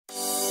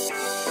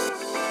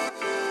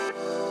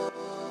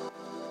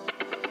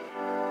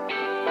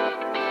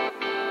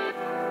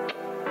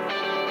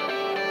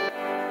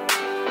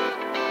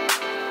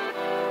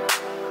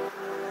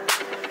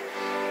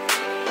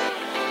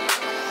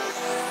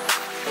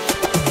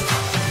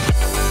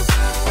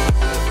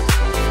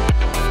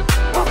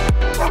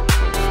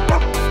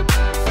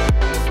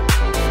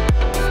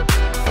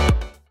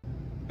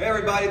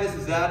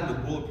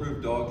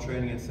Bulletproof Dog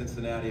Training in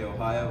Cincinnati,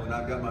 Ohio, and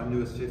I've got my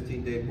newest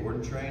 15-day board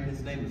and train.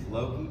 His name is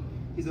Loki.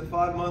 He's a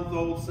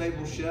 5-month-old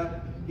Sable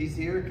Shepard. He's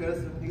here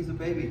because he's a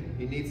baby.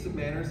 He needs some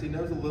manners. He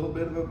knows a little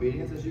bit of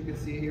obedience. As you can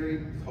see here,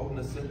 he's holding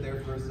a sit there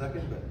for a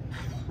second, but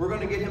we're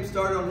going to get him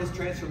started on his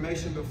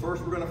transformation, but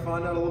first we're going to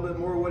find out a little bit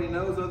more what he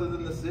knows other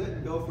than the sit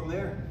and go from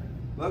there.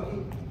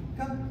 Loki,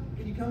 come.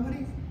 Can you come,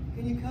 buddy?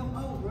 Can you come?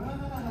 All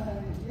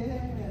right.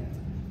 Yeah.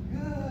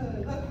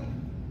 Good. Loki,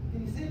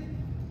 can you sit?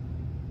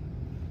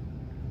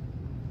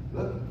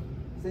 Loki,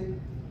 sit.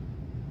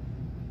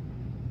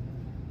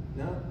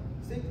 No?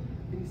 Sit.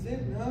 Can you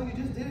sit? No,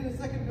 you just did it a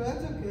second ago.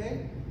 That's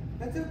okay.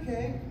 That's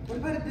okay. What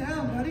about it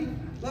down, buddy?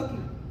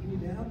 Loki, can you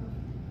down?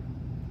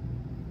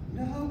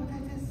 No, but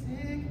that's a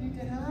sit. Can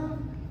you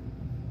down?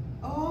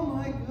 Oh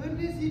my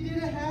goodness, you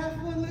did a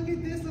half one. Look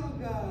at this little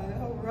guy.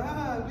 All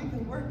right, we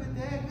can work with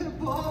that. Good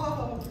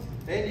ball.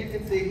 And you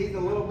can see he's a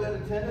little bit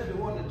attentive to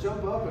wanting to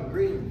jump up and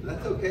greet him.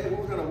 That's okay.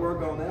 We're going to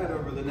work on that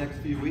over the next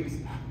few weeks.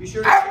 Be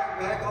sure to check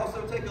back.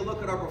 Also, take a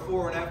look at our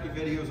before and after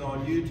videos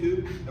on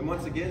YouTube. And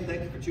once again,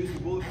 thank you for choosing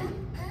Bulletproof.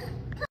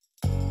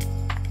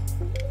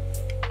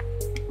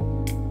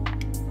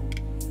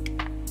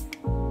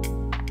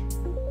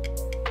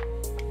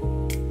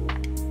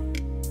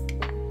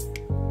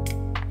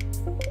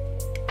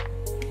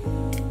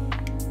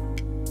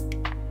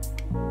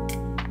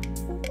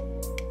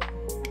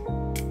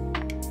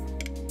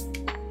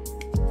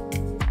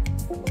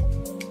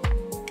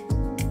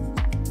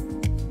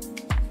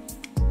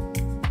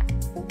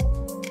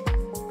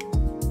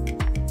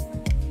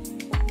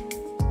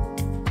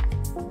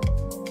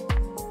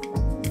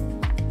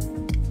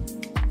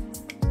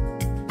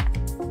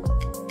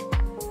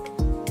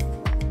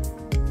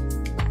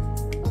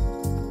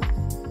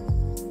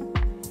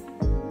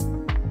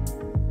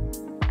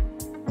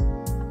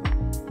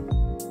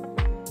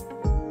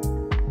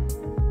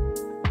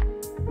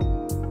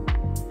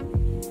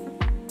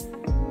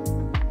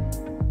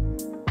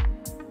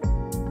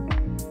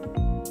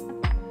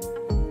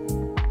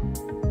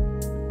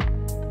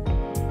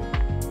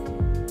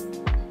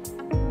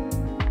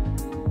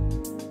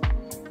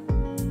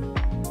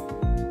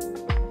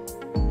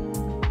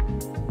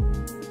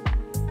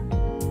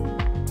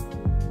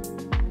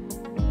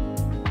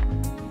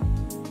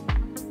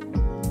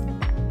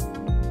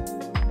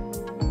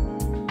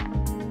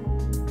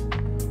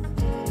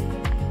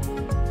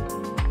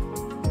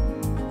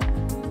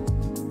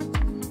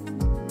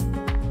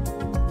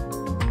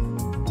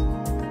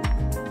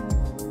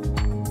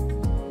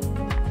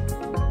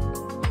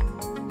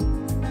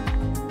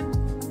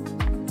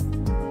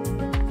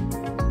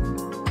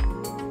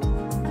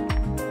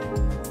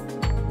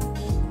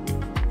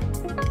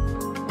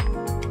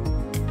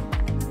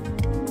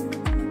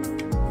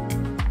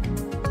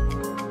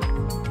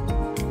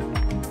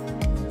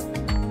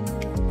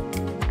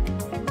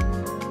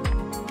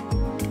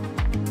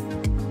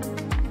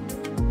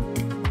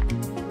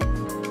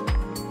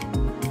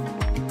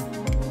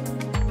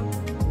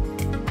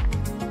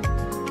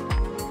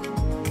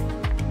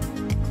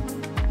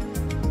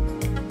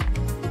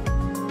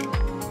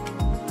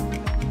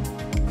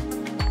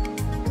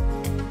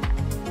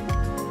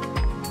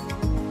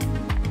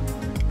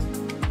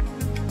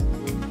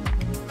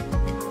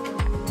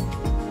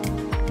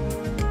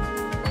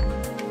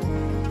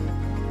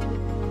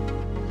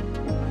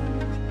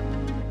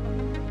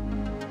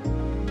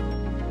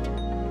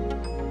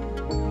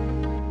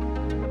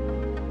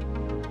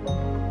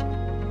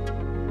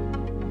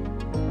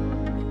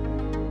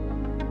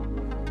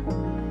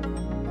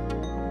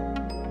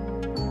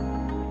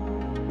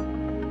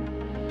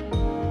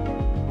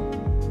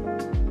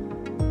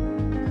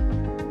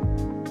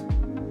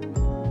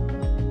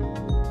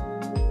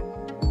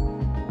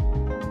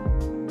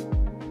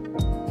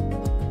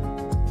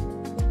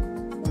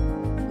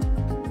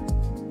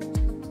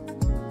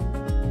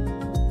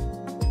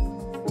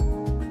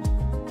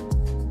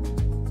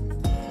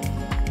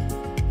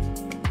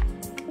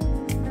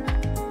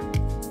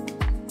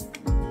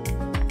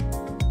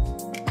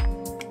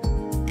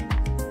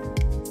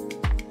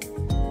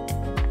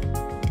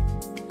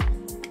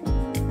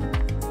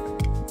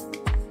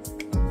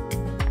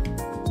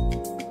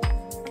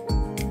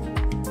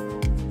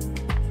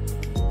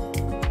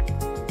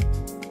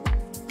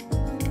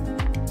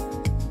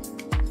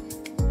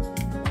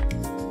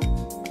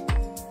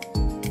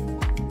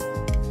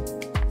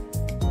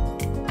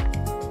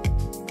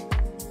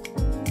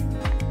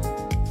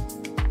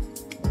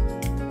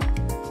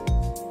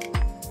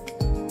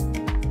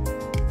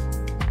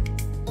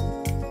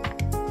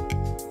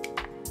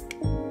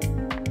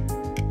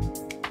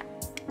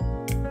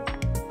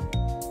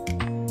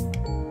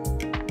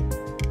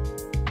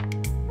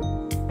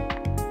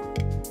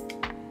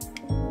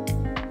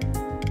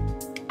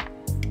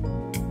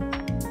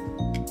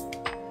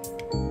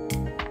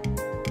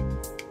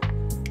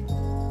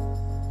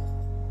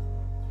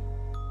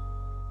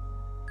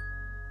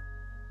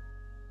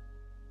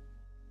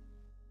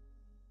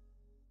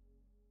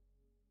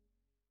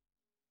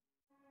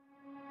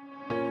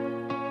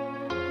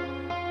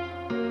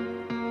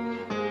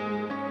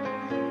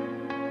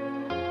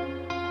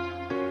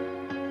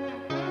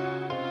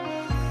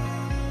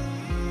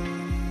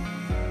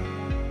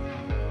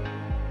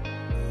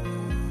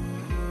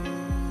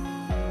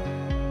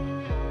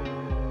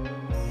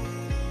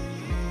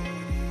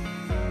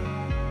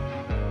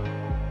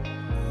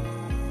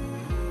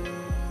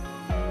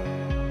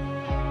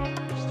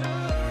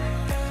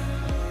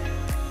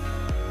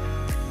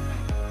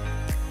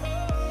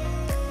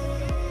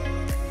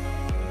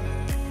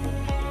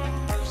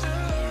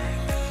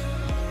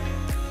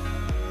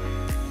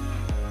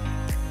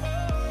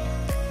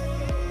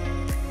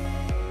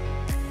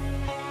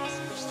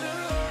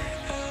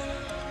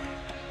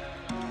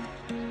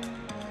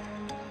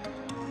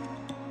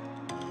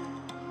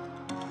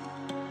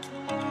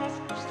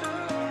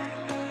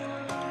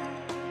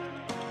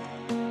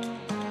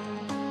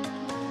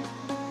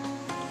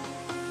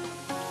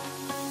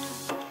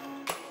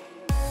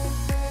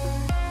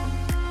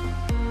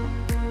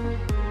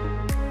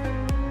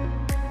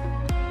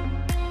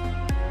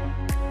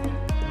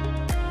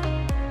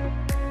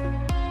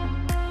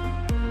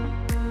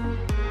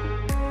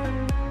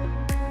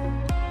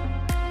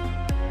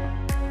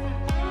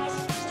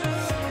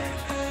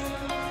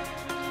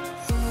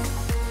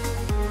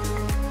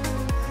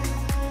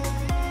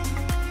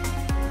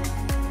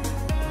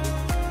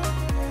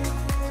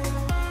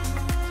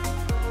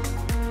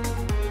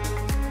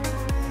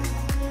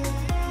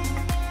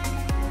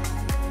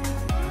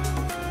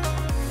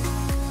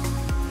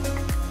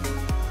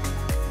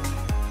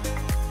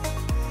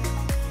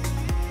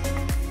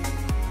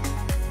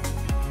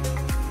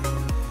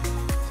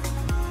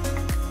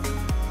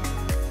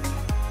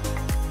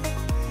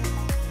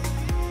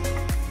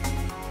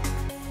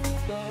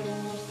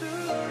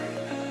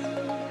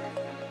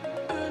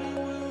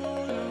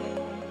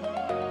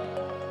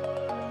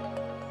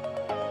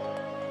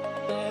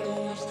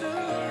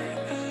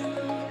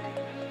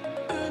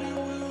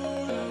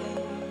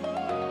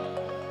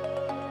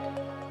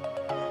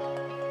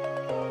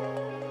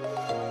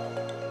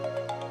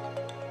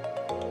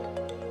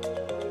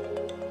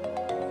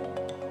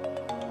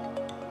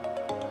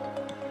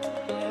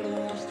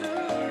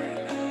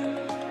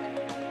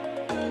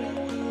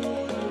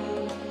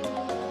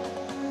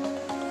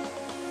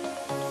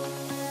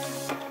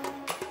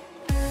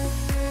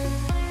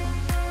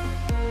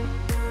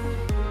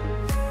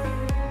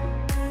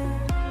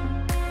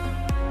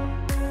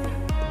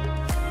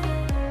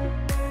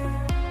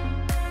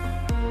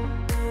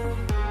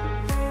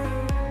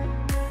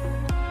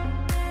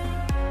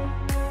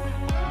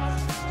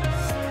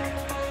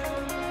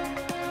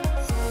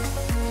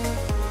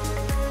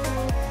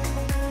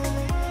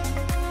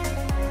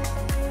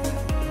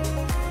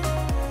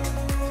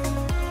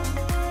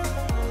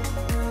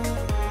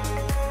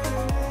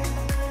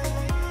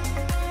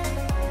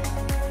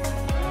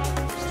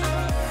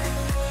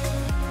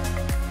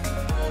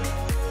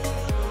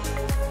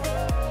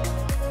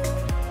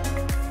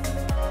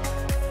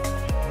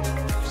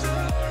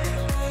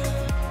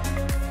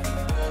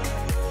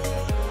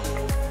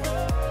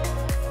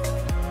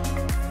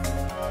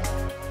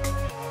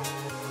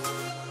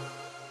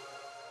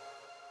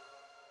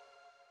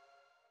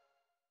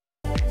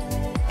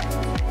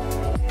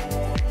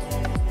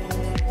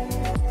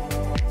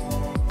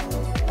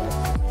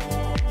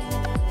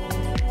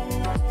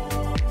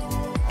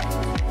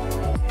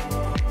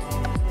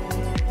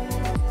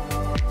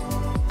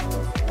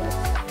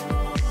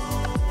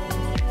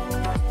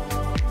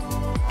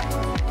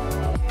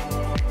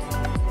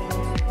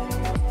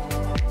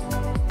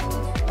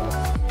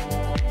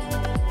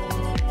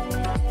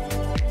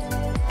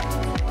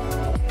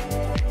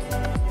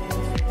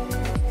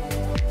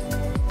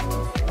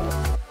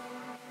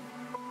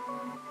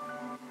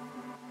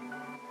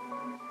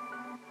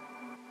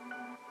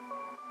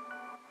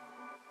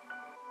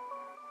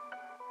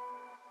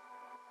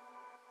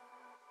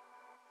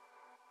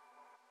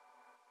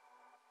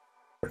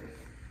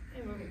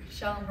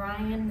 Michelle and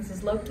Brian. This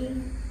is Loki,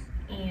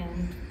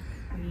 and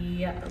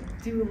we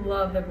do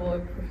love the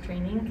Bulletproof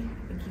Training.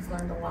 I think he's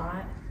learned a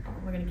lot.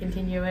 We're going to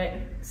continue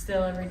it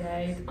still every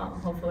day.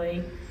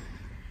 Hopefully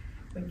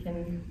he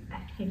can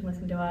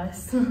listen to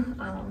us.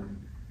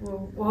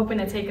 We're hoping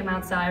to take him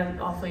outside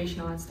off leash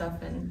and all that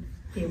stuff and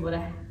be able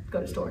to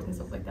go to stores and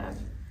stuff like that.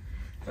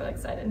 We're really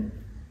excited.